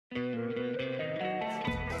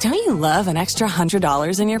Don't you love an extra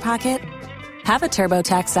 $100 in your pocket? Have a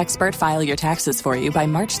TurboTax expert file your taxes for you by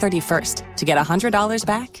March 31st to get $100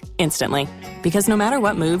 back instantly. Because no matter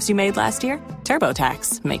what moves you made last year,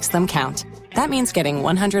 TurboTax makes them count. That means getting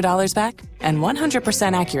 $100 back and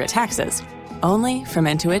 100% accurate taxes, only from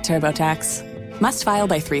Intuit TurboTax. Must file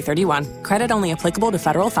by 3/31. Credit only applicable to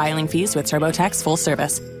federal filing fees with TurboTax full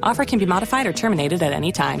service. Offer can be modified or terminated at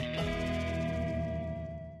any time.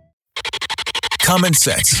 Common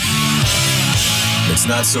sense. It's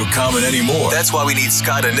not so common anymore. That's why we need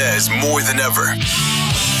Scott ANEZ more than ever.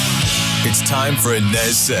 It's time for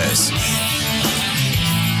ANEZ SEZ.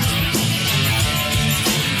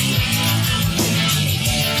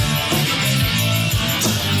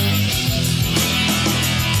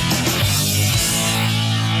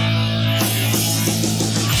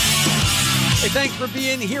 Hey, thanks for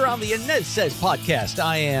being here on the ANEZ SEZ podcast.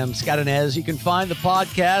 I am Scott ANEZ. You can find the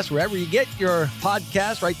podcast wherever you get your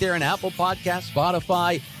podcast, right there in Apple Podcasts,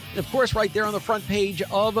 Spotify, and of course, right there on the front page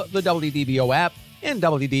of the WDBO app and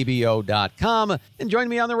WDBO.com. And join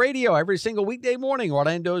me on the radio every single weekday morning,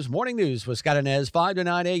 Orlando's Morning News with Scott ANEZ, 5 to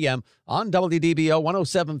 9 a.m. on WDBO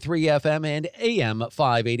 107.3 FM and AM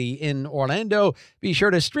 580 in Orlando. Be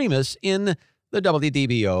sure to stream us in the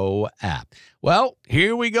WDBO app. Well,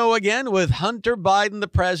 here we go again with Hunter Biden, the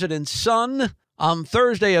president's son. On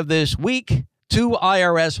Thursday of this week, 2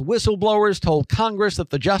 IRS whistleblowers told Congress that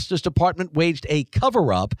the Justice Department waged a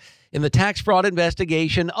cover-up in the tax fraud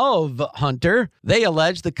investigation of Hunter. They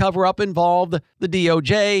alleged the cover-up involved the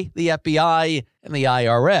DOJ, the FBI, and the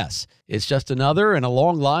IRS. It's just another in a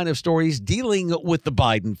long line of stories dealing with the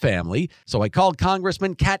Biden family. So I called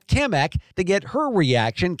Congressman Kat Cammack to get her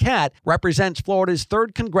reaction. Kat represents Florida's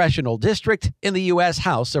 3rd Congressional District in the U.S.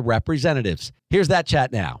 House of Representatives. Here's that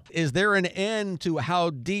chat now. Is there an end to how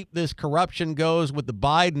deep this corruption goes with the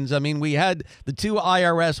Bidens? I mean, we had the 2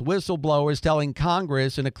 IRS whistleblowers telling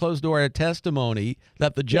Congress in a closed-door testimony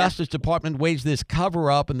that the Justice Department waged this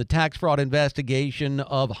cover-up in the tax fraud investigation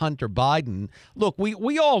of Hunter Biden. Look,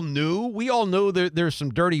 we all knew. We all know there's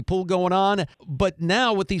some dirty pool going on. But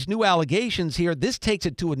now with these new allegations here, this takes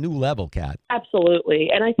it to a new level, Kat. Absolutely.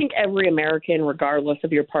 And I think every American, regardless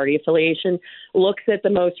of your party affiliation, looks at the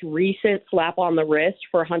most recent slap on the wrist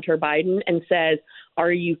for Hunter Biden and says,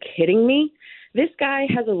 are you kidding me? This guy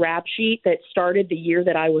has a rap sheet that started the year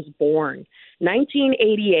that I was born.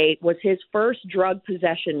 1988 was his first drug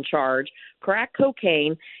possession charge, crack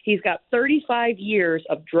cocaine. He's got 35 years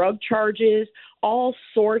of drug charges, all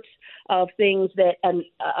sorts of things that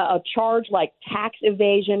a charge like tax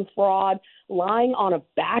evasion, fraud, lying on a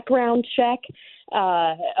background check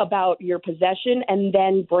about your possession, and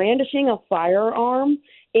then brandishing a firearm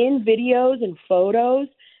in videos and photos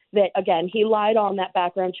that, again, he lied on that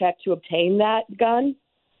background check to obtain that gun.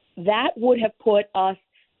 That would have put us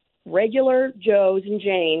regular Joes and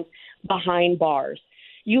Janes behind bars.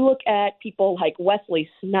 You look at people like Wesley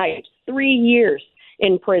Snipes, 3 years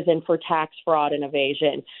in prison for tax fraud and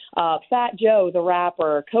evasion. Fat Joe, the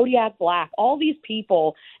rapper, Kodiak Black, all these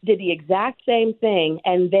people did the exact same thing,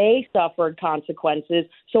 and they suffered consequences.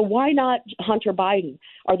 So why not Hunter Biden?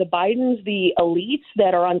 Are the Bidens the elites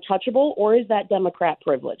that are untouchable, or is that Democrat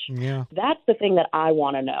privilege? Yeah. That's the thing that I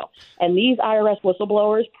want to know. And these IRS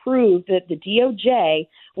whistleblowers proved that the DOJ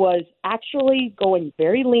was actually going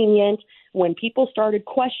very lenient. When people started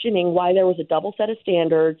questioning why there was a double set of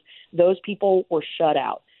standards, those people were shut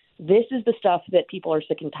out. This is the stuff that people are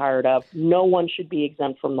sick and tired of. No one should be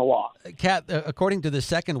exempt from the law. Kat, according to the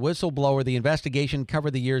second whistleblower, the investigation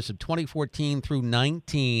covered the years of 2014 through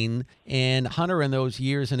 19, and Hunter in those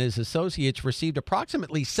years and his associates received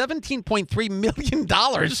approximately $17.3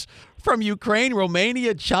 million from Ukraine,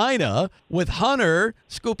 Romania, China, with Hunter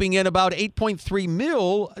scooping in about 8.3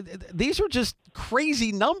 mil. These are just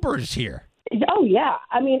crazy numbers here. Oh, yeah.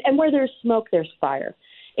 I mean, and where there's smoke, there's fire.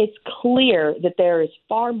 It's clear that there is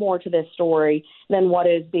far more to this story than what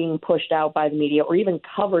is being pushed out by the media or even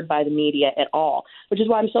covered by the media at all, which is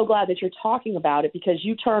why I'm so glad that you're talking about it, because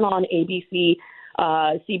you turn on ABC,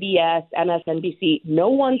 CBS, MSNBC, no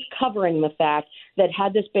one's covering the fact that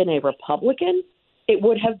had this been a Republican, it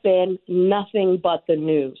would have been nothing but the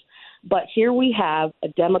news. But here we have a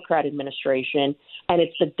Democrat administration, and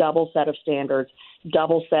it's the double set of standards,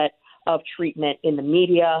 double set of treatment in the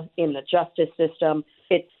media, in the justice system.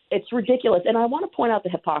 It's ridiculous. And I want to point out the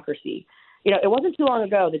hypocrisy. You know, it wasn't too long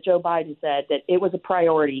ago that Joe Biden said that it was a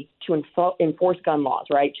priority to enforce gun laws,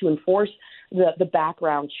 right, to enforce the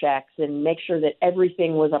background checks and make sure that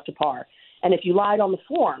everything was up to par. And if you lied on the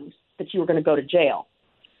forms, that you were going to go to jail.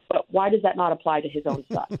 But why does that not apply to his own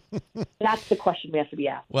son? That's the question we have to be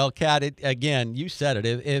asked. Well, Kat, again, you said it.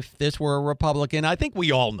 If this were a Republican, I think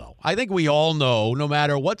we all know. No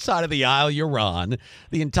matter what side of the aisle you're on,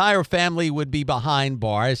 the entire family would be behind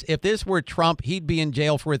bars. If this were Trump, he'd be in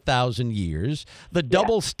jail for 1,000 years. The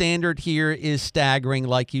double standard here is staggering,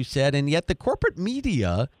 like you said, and yet the corporate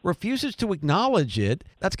media refuses to acknowledge it.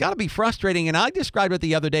 That's got to be frustrating. And I described it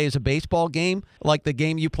the other day as a baseball game, like the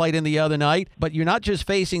game you played in the other night. But you're not just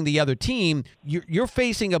facing the other team, you're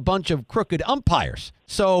facing a bunch of crooked umpires.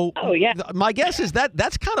 So my guess is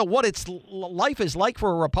that's kind of what life is like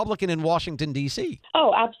for a Republican in Washington, D.C.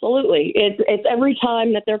 Oh, absolutely. It's every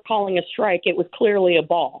time that they're calling a strike, it was clearly a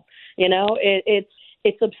ball.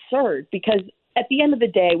 It's absurd because at the end of the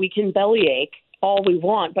day, we can bellyache all we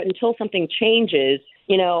want, but until something changes,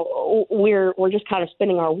 we're just kind of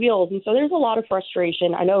spinning our wheels. And so there's a lot of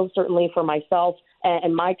frustration. I know certainly for myself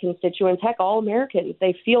and my constituents, heck, all Americans,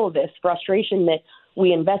 they feel this frustration that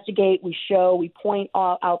we investigate, we show, we point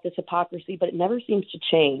out this hypocrisy, but it never seems to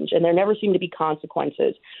change, and there never seem to be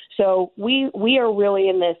consequences. So we are really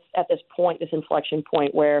at this point, this inflection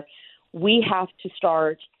point, where we have to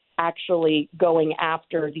start actually going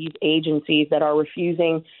after these agencies that are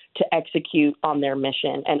refusing to execute on their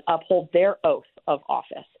mission and uphold their oath of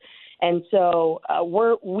office. And so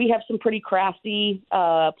we have some pretty crafty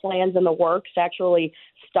plans in the works to actually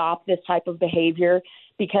stop this type of behavior,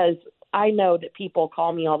 because I know that people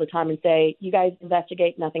call me all the time and say, you guys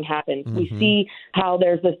investigate, nothing happens. Mm-hmm. We see how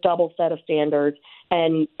there's this double set of standards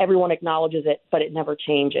and everyone acknowledges it, but it never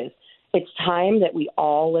changes. It's time that we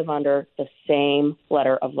all live under the same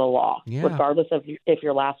letter of the law, regardless of if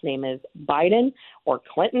your last name is Biden or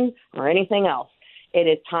Clinton or anything else. It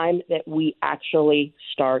is time that we actually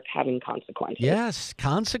start having consequences. Yes,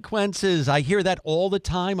 consequences. I hear that all the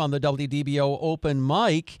time on the WDBO open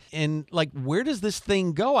mic. And where does this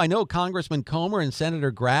thing go? I know Congressman Comer and Senator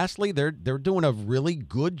Grassley, they're doing a really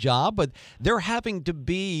good job, but they're having to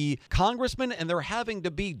be congressmen and they're having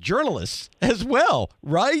to be journalists as well,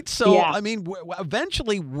 right? So, I mean,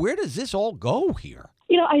 eventually, where does this all go here?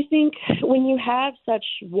 I think when you have such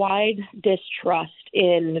wide distrust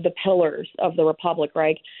in the pillars of the republic,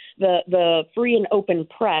 right, the free and open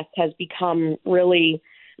press has become really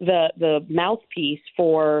the mouthpiece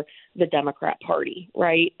for the Democrat Party,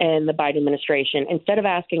 right, and the Biden administration. Instead of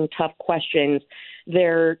asking tough questions,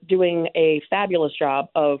 they're doing a fabulous job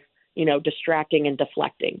of, distracting and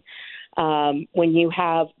deflecting. When you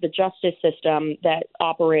have the justice system that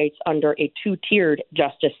operates under a two-tiered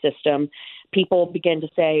justice system, people begin to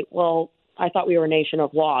say, well, I thought we were a nation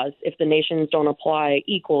of laws. If the nations don't apply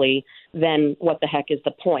equally, then what the heck is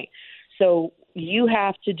the point? So you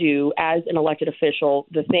have to do, as an elected official,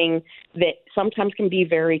 the thing that sometimes can be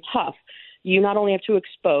very tough. You not only have to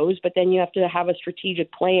expose, but then you have to have a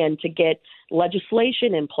strategic plan to get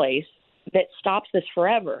legislation in place that stops this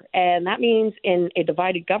forever. And that means in a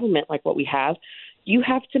divided government like what we have, you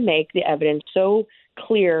have to make the evidence so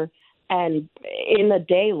clear and in the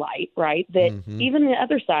daylight, right, that even the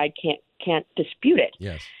other side can't dispute it.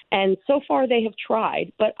 Yes. And so far they have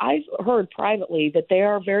tried, but I've heard privately that they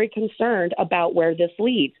are very concerned about where this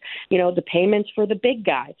leads. The payments for the big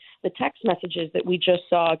guy, the text messages that we just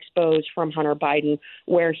saw exposed from Hunter Biden,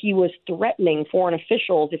 where he was threatening foreign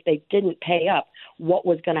officials if they didn't pay up, what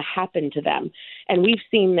was going to happen to them. And we've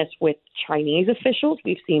seen this with Chinese officials.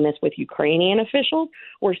 We've seen this with Ukrainian officials.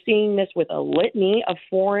 We're seeing this with a litany of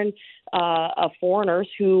foreigners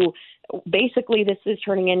who basically this is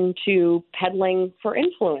turning into peddling for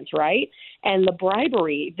influence, right? And the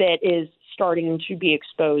bribery that is starting to be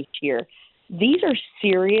exposed here. These are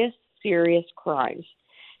serious, serious crimes.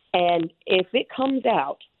 And if it comes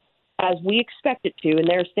out as we expect it to, and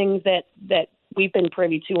there's things that we've been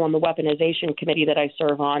privy to on the weaponization committee that I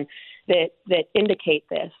serve on that indicate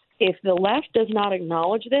this, if the left does not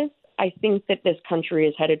acknowledge this, I think that this country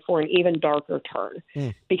is headed for an even darker turn.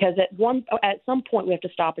 Because at some point we have to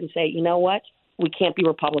stop and say, you know what? We can't be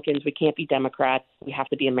Republicans. We can't be Democrats. We have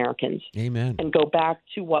to be Americans. Amen. And go back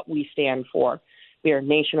to what we stand for. We are a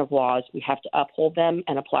nation of laws. We have to uphold them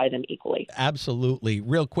and apply them equally. Absolutely.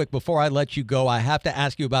 Real quick, before I let you go, I have to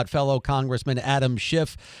ask you about fellow Congressman Adam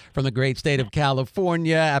Schiff from the great state of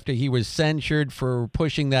California after he was censured for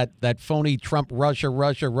pushing that phony Trump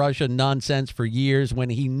Russia nonsense for years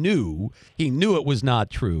when he knew it was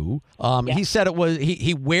not true. He said it was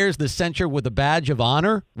he wears the censure with a badge of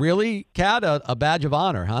honor. Really, Kat? A badge of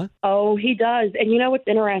honor, huh? Oh, he does. And what's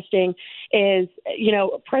interesting is,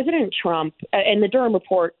 President Trump and the Durham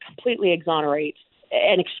report completely exonerates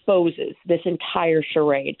and exposes this entire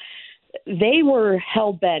charade. They were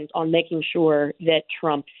hell-bent on making sure that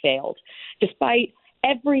Trump failed, despite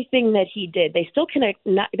everything that he did, they still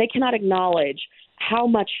cannot acknowledge how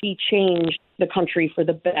much he changed the country for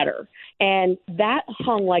the better. And that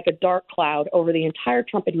hung like a dark cloud over the entire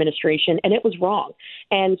Trump administration, and it was wrong.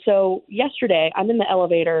 And so yesterday, I'm in the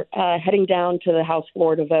elevator heading down to the House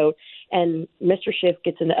floor to vote, and Mr. Schiff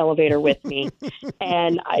gets in the elevator with me.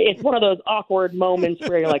 And it's one of those awkward moments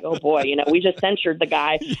where you're like, oh, boy, we just censured the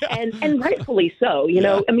guy. Yeah. And rightfully so.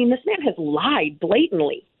 I mean, this man has lied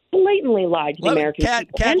blatantly lied to the American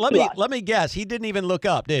people. Kat, let me guess. He didn't even look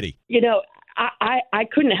up, did he? I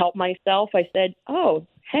couldn't help myself. I said, oh,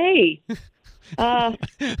 hey,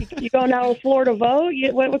 you going down to the floor to vote?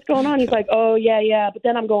 What's going on? He's like, oh, yeah, but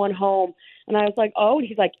then I'm going home. And I was like, oh, and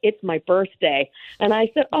he's like, it's my birthday. And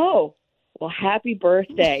I said, oh, well, happy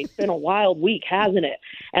birthday. It's been a wild week, hasn't it?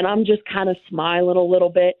 And I'm just kind of smiling a little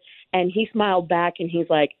bit. And he smiled back and he's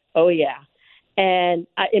like, oh, yeah. And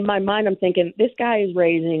in my mind, I'm thinking, this guy is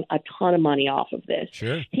raising a ton of money off of this.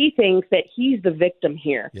 Sure. He thinks that he's the victim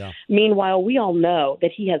here. Yeah. Meanwhile, we all know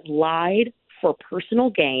that he has lied for personal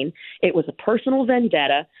gain. It was a personal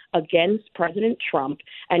vendetta against President Trump,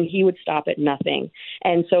 and he would stop at nothing.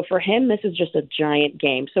 And so for him, this is just a giant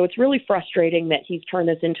game. So it's really frustrating that he's turned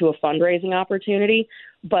this into a fundraising opportunity,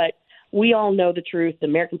 but we all know the truth. The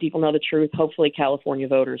American people know the truth. Hopefully California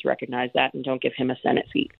voters recognize that and don't give him a Senate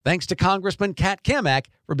seat. Thanks to Congressman Kat Cammack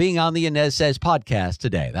for being on the ANEZ SEZ podcast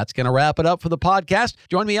today. That's going to wrap it up for the podcast.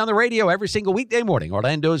 Join me on the radio every single weekday morning.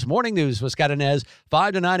 Orlando's Morning News with Scott Inez,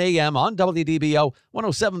 5 to 9 a.m. on WDBO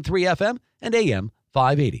 107.3 FM and AM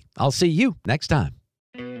 580. I'll see you next time.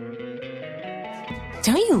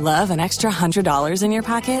 Don't you love an extra $100 in your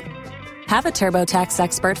pocket? Have a TurboTax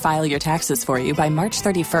expert file your taxes for you by March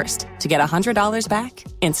 31st to get $100 back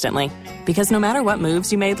instantly. Because no matter what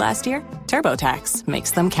moves you made last year, TurboTax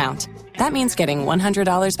makes them count. That means getting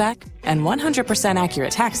 $100 back and 100%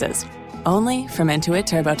 accurate taxes only from Intuit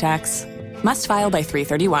TurboTax. Must file by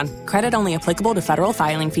 3/31. Credit only applicable to federal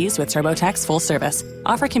filing fees with TurboTax full service.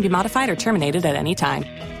 Offer can be modified or terminated at any time.